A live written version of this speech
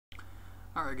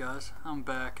Alright guys, I'm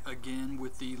back again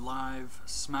with the live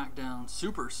Smackdown,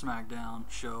 Super Smackdown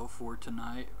show for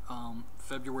tonight,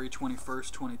 February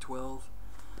 21st, 2012.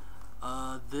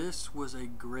 This was a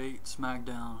great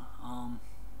Smackdown.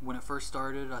 When it first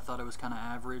started, I thought it was kind of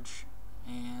average,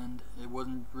 and it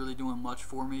wasn't really doing much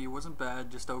for me. It wasn't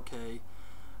bad, just okay.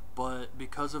 But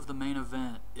because of the main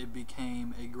event, it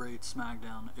became a great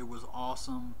Smackdown. It was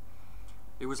awesome.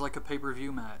 It was like a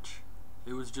pay-per-view match.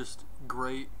 It was just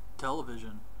great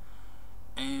television.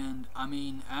 And I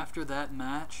mean, after that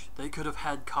match, they could have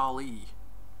had Khali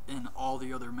in all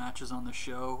the other matches on the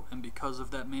show, and because of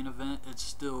that main event, it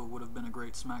still would have been a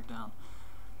great Smackdown.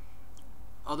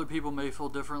 Other people may feel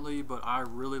differently, but I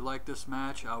really liked this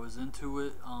match. I was into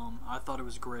it. I thought it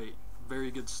was great. Very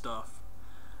good stuff.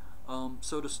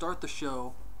 So to start the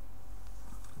show,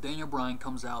 Daniel Bryan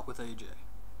comes out with AJ.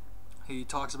 He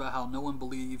talks about how no one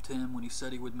believed him when he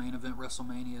said he would main event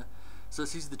WrestleMania.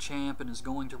 Says he's the champ and is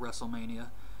going to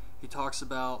WrestleMania. He talks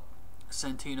about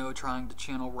Santino trying to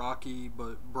channel Rocky,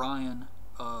 but Bryan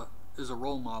is a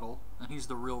role model, and he's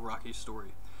the real Rocky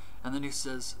story. And then he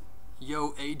says,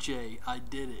 "Yo, AJ, I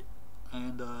did it."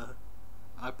 And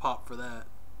I popped for that.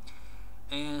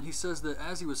 And he says that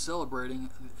as he was celebrating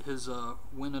his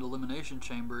win at Elimination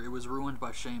Chamber, it was ruined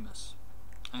by Sheamus.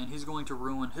 And he's going to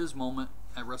ruin his moment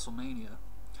at WrestleMania.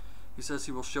 He says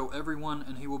he will show everyone,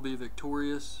 and he will be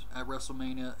victorious at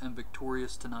WrestleMania and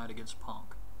victorious tonight against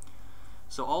Punk.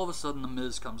 So all of a sudden, The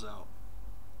Miz comes out.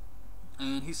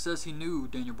 And he says he knew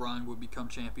Daniel Bryan would become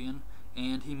champion,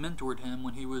 and he mentored him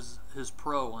when he was his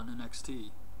pro on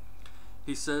NXT.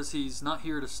 He says he's not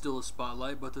here to steal a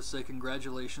spotlight, but to say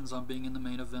congratulations on being in the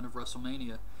main event of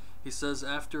WrestleMania. He says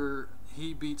after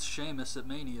he beats Sheamus at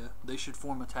Mania, they should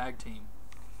form a tag team.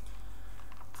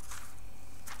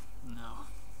 No.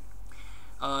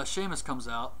 Sheamus comes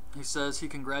out. He says he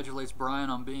congratulates Bryan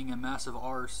on being a massive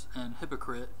arse and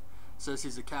hypocrite. Says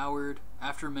he's a coward.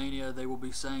 After Mania, they will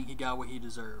be saying he got what he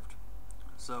deserved.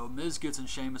 So Miz gets in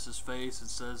Sheamus's face and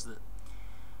says that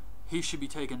he should be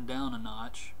taken down a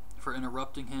notch for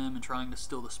interrupting him and trying to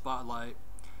steal the spotlight.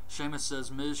 Sheamus says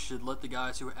Miz should let the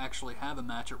guys who actually have a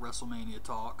match at WrestleMania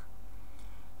talk.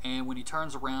 And when he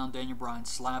turns around, Daniel Bryan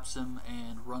slaps him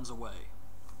and runs away.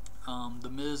 The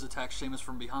Miz attacks Sheamus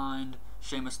from behind.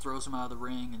 Sheamus throws him out of the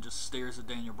ring and just stares at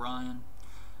Daniel Bryan.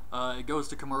 It goes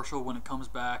to commercial. When it comes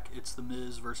back, it's The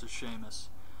Miz versus Sheamus.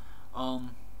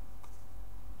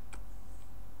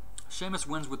 Sheamus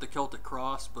wins with the Celtic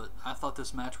Cross, but I thought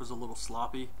this match was a little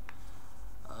sloppy.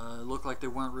 It looked like they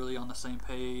weren't really on the same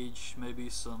page. Maybe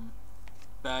some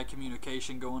bad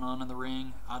communication going on in the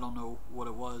ring. I don't know what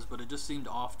it was, but it just seemed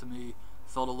off to me.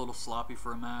 Felt a little sloppy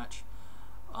for a match.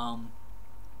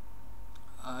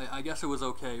 I guess it was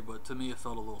okay, but to me it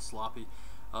felt a little sloppy.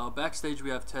 Backstage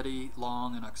we have Teddy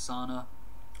Long and Oksana.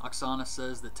 Oksana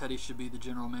says that Teddy should be the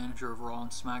general manager of Raw and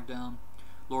SmackDown.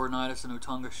 Laurinaitis and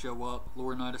Otunga show up.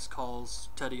 Laurinaitis calls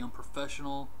Teddy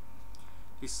unprofessional.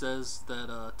 He says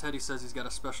that Teddy says he's got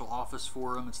a special office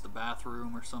for him. It's the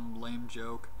bathroom or some lame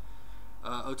joke.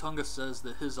 Otunga says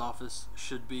that his office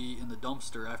should be in the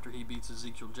dumpster after he beats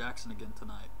Ezekiel Jackson again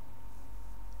tonight.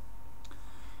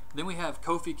 Then we have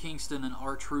Kofi Kingston and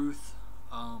R-Truth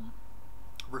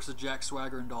versus Jack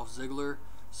Swagger and Dolph Ziggler.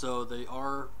 So they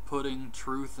are putting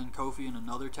Truth and Kofi in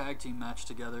another tag team match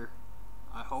together.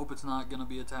 I hope it's not going to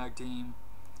be a tag team.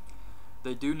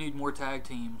 They do need more tag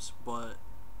teams, but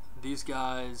these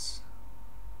guys,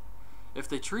 if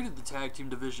they treated the tag team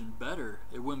division better,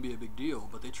 it wouldn't be a big deal.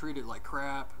 But they treat it like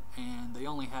crap, and they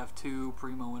only have two,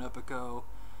 Primo and Epico,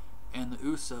 and the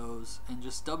Usos, and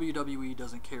just WWE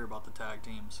doesn't care about the tag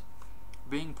teams.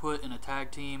 Being put in a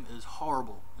tag team is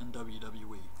horrible in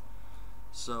WWE.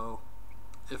 So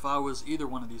if I was either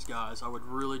one of these guys, I would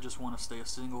really just want to stay a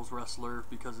singles wrestler,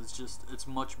 because it's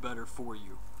much better for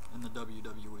you in the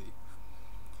WWE.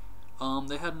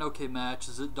 They had an okay match.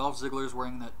 Dolph Ziggler is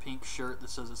wearing that pink shirt that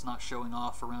says it's not showing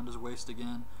off around his waist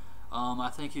again. I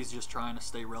think he's just trying to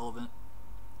stay relevant.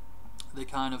 They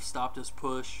kind of stopped his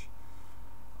push.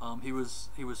 He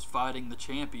was fighting the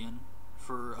champion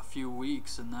for a few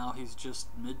weeks, and now he's just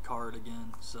mid-card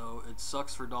again. So it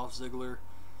sucks for Dolph Ziggler,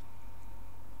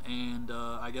 and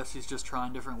I guess he's just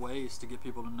trying different ways to get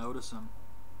people to notice him.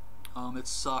 It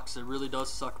sucks. It really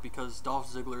does suck, because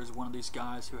Dolph Ziggler is one of these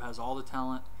guys who has all the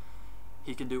talent.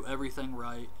 He can do everything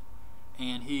right,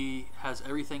 and he has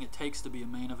everything it takes to be a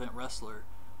main event wrestler,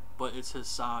 but it's his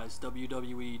size.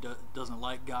 WWE doesn't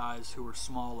like guys who are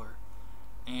smaller.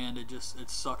 And it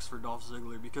sucks for Dolph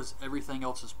Ziggler, because everything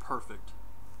else is perfect.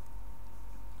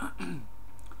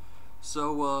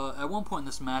 So at one point in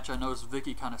this match, I noticed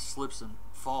Vicky kind of slips and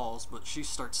falls, but she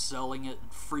starts selling it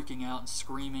and freaking out and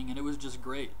screaming, and it was just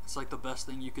great. It's like the best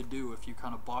thing you could do if you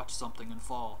kind of botch something and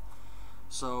fall.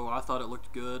 So I thought it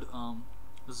looked good.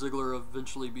 Ziggler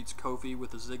eventually beats Kofi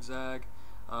with a zigzag.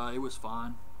 It was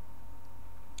fine.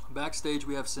 Backstage,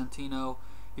 we have Santino.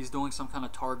 He's doing some kind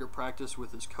of target practice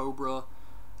with his Cobra.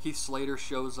 Heath Slater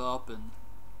shows up and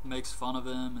makes fun of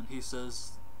him, and he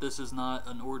says this is not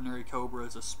an ordinary Cobra,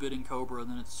 it's a spitting Cobra,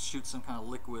 and then it shoots some kind of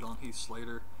liquid on Heath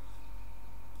Slater.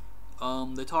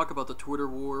 They talk about the Twitter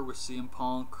war with CM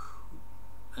Punk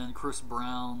and Chris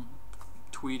Brown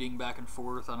tweeting back and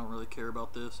forth. I don't really care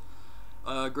about this.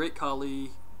 Great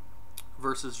Khali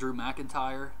versus Drew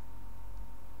McIntyre.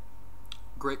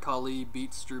 Great Khali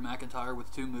beats Drew McIntyre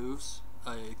with 2 moves,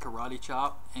 a karate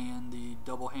chop and the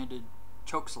double-handed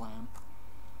choke slam.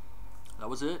 That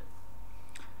was it.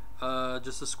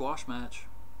 Just a squash match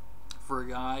for a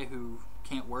guy who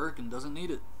can't work and doesn't need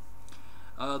it.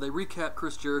 They recap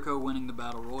Chris Jericho winning the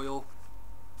Battle Royal.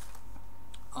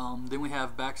 Then we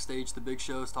have backstage the Big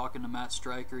Show's talking to Matt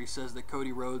Striker. He says that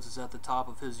Cody Rhodes is at the top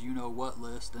of his you-know-what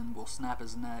list and will snap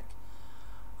his neck.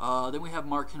 Then we have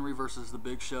Mark Henry versus the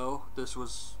Big Show. This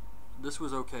was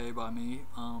okay by me.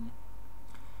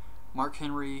 Mark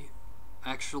Henry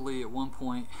actually at one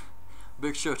point,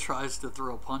 Big Show tries to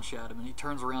throw a punch at him, and he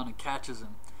turns around and catches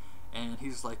him, and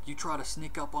he's like, "You try to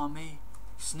sneak up on me,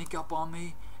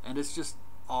 and it's just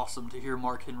awesome to hear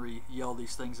Mark Henry yell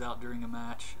these things out during a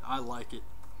match. I like it.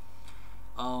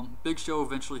 Big Show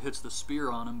eventually hits the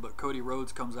spear on him, but Cody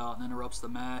Rhodes comes out and interrupts the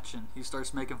match, and he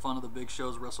starts making fun of the Big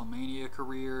Show's WrestleMania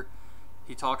career.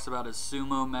 He talks about his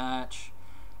sumo match,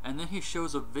 and then he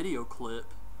shows a video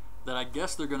clip that I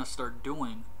guess they're going to start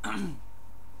doing.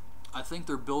 I think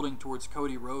they're building towards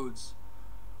Cody Rhodes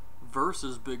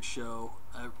versus Big Show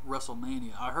at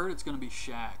WrestleMania. I heard it's going to be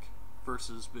Shaq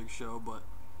versus Big Show, but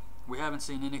we haven't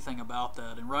seen anything about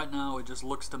that. And right now it just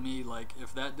looks to me like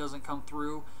if that doesn't come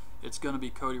through, it's going to be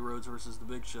Cody Rhodes versus the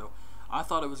Big Show. I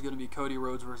thought it was going to be Cody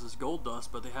Rhodes versus Goldust,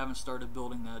 but they haven't started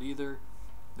building that either.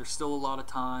 There's still a lot of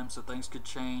time, so things could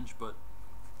change, but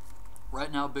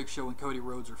right now Big Show and Cody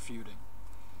Rhodes are feuding.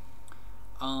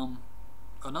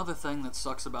 Another thing that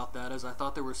sucks about that is I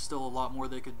thought there was still a lot more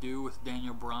they could do with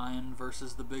Daniel Bryan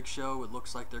versus the Big Show. It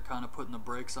looks like they're kind of putting the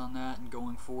brakes on that and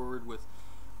going forward with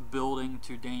building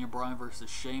to Daniel Bryan versus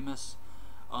Sheamus.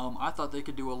 I thought they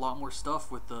could do a lot more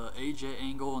stuff with the AJ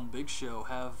angle and Big Show.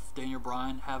 Have Daniel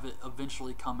Bryan have it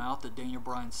eventually come out that Daniel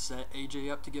Bryan set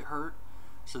AJ up to get hurt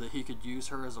so that he could use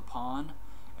her as a pawn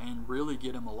and really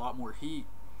get him a lot more heat.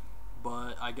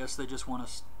 But I guess they just want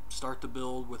to start to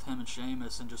build with him and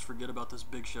Sheamus and just forget about this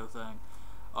Big Show thing.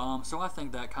 So I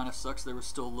think that kind of sucks. There was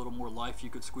still a little more life you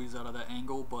could squeeze out of that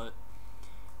angle, but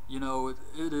you know,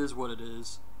 it is what it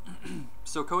is.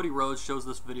 So Cody Rhodes shows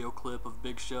this video clip of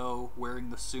Big Show wearing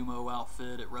the sumo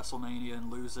outfit at WrestleMania and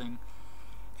losing,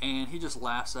 and he just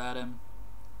laughs at him.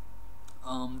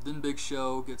 Then Big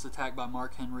Show gets attacked by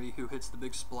Mark Henry, who hits the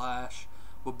big splash.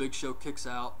 Well, Big Show kicks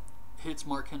out, hits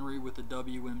Mark Henry with the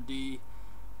WMD,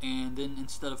 and then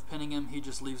instead of pinning him, he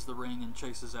just leaves the ring and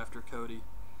chases after Cody.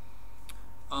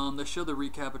 They show the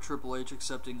recap of Triple H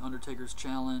accepting Undertaker's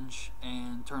challenge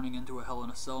and turning into a Hell in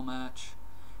a Cell match.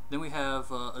 Then we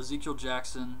have Ezekiel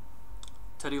Jackson.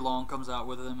 Teddy Long comes out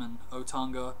with him, and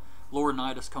Otunga.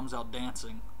 Laurinaitis comes out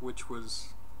dancing, which was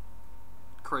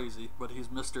crazy, but he's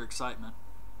Mr. Excitement.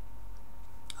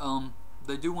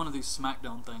 They do one of these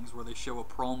SmackDown things where they show a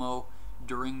promo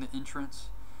during the entrance,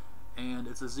 and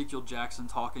it's Ezekiel Jackson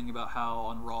talking about how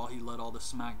on Raw he let all the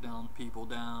SmackDown people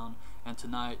down, and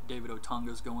tonight David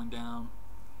Otunga's going down.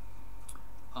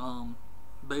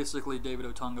 Basically, David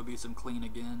Otunga beats him clean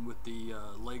again with the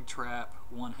leg trap,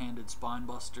 one-handed spine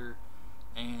buster,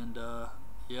 and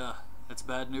yeah, it's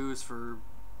bad news for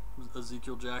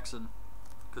Ezekiel Jackson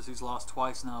because he's lost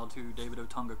twice now to David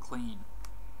Otunga clean.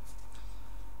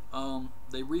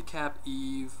 They recap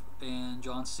Eve and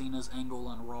John Cena's angle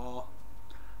on Raw.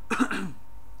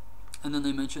 And then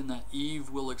they mention that Eve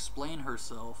will explain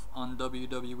herself on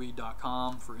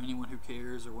WWE.com for anyone who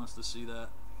cares or wants to see that.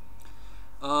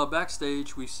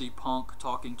 Backstage, we see Punk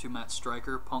talking to Matt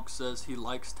Striker. Punk says he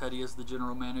likes Teddy as the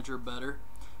general manager better,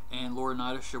 and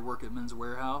Laurinaitis should work at Men's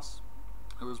Warehouse.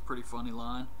 It was a pretty funny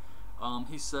line.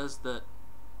 He says that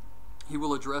he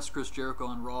will address Chris Jericho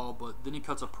on Raw, but then he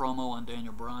cuts a promo on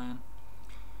Daniel Bryan.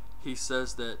 He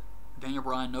says that Daniel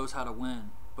Bryan knows how to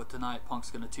win, but tonight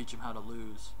Punk's going to teach him how to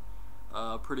lose.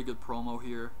 Pretty good promo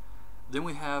here. Then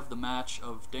we have the match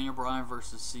of Daniel Bryan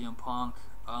versus CM Punk.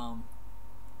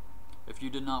 If you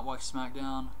did not watch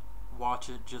SmackDown, watch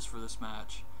it just for this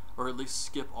match. or at least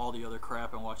skip all the other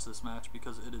crap and watch this match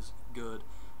because it is good.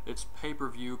 It's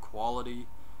pay-per-view quality,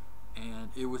 and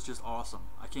it was just awesome.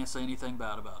 I can't say anything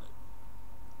bad about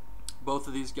it. Both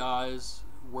of these guys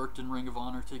worked in Ring of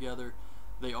Honor together.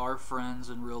 They are friends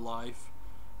in real life,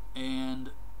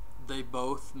 and they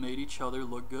both made each other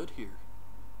look good here.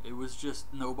 It was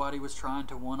just, nobody was trying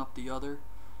to one-up the other.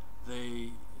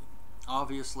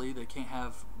 Obviously they can't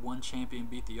have one champion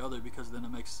beat the other because then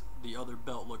it makes the other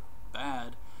belt look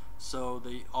bad. So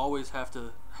they always have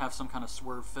to have some kind of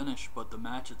swerve finish, but the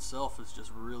match itself is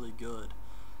just really good.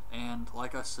 And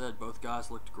like I said, both guys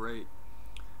looked great.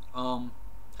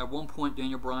 At one point,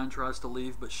 Daniel Bryan tries to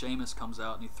leave, but Sheamus comes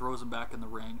out and he throws him back in the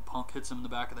ring. Punk hits him in the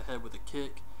back of the head with a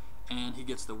kick, and he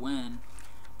gets the win.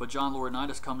 But John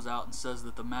Laurinaitis comes out and says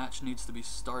that the match needs to be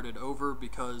started over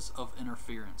because of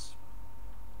interference.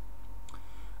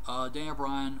 Daniel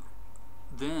Bryan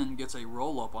then gets a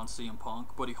roll-up on CM Punk,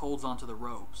 but he holds onto the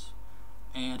ropes.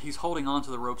 And he's holding onto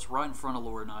the ropes right in front of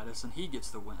Laurinaitis, and he gets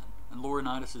the win. And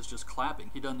Laurinaitis is just clapping.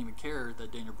 He doesn't even care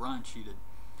that Daniel Bryan cheated.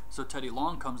 So Teddy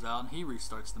Long comes out, and he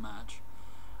restarts the match.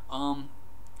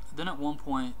 Then at one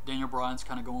point, Daniel Bryan's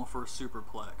kind of going for a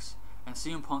superplex. And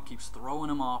CM Punk keeps throwing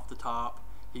him off the top.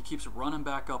 He keeps running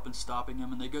back up and stopping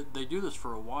him. And they do this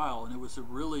for a while, and it was a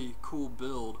really cool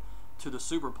build to the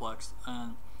superplex.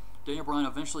 And Daniel Bryan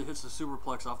eventually hits the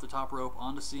superplex off the top rope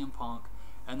onto CM Punk,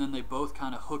 and then they both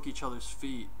kind of hook each other's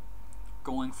feet,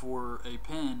 going for a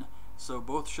pin. So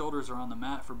both shoulders are on the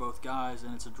mat for both guys,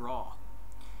 and it's a draw.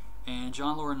 And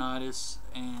John Laurinaitis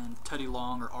and Teddy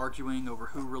Long are arguing over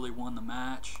who really won the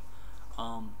match.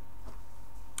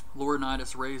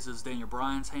 Laurinaitis raises Daniel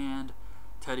Bryan's hand,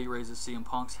 Teddy raises CM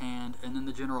Punk's hand, and then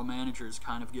the general managers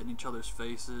kind of get in each other's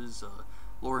faces.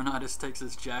 Laurinaitis takes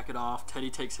his jacket off, Teddy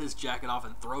takes his jacket off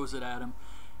and throws it at him,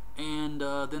 and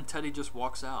then Teddy just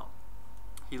walks out.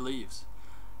 He leaves.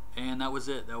 And that was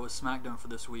it. That was SmackDown for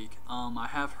this week. I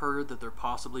have heard that they're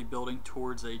possibly building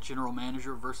towards a general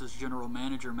manager versus general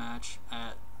manager match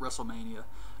at WrestleMania.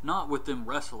 Not with them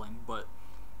wrestling, but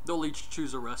they'll each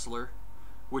choose a wrestler,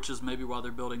 which is maybe why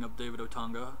they're building up David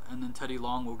Otunga. And then Teddy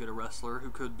Long will get a wrestler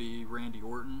who could be Randy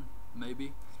Orton,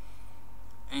 maybe.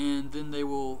 And then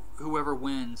whoever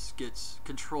wins gets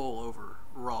control over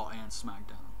Raw and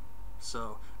SmackDown.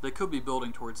 So they could be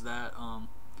building towards that.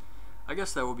 I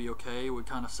guess that would be okay. It would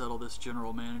kind of settle this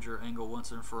general manager angle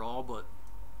once and for all. But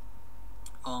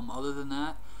other than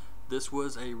that, this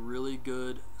was a really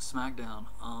good SmackDown.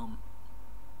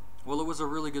 Well, it was a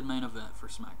really good main event for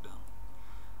SmackDown.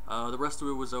 The rest of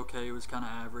it was okay. It was kind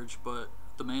of average, but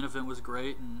the main event was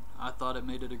great, and I thought it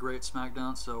made it a great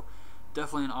SmackDown. So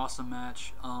definitely an awesome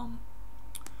match.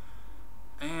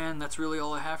 And that's really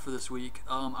all I have for this week.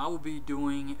 I will be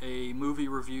doing a movie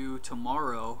review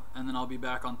tomorrow, and then I'll be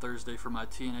back on Thursday for my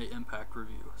TNA Impact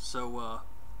review. So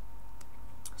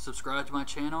subscribe to my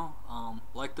channel,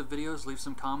 like the videos, leave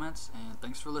some comments, and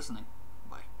thanks for listening.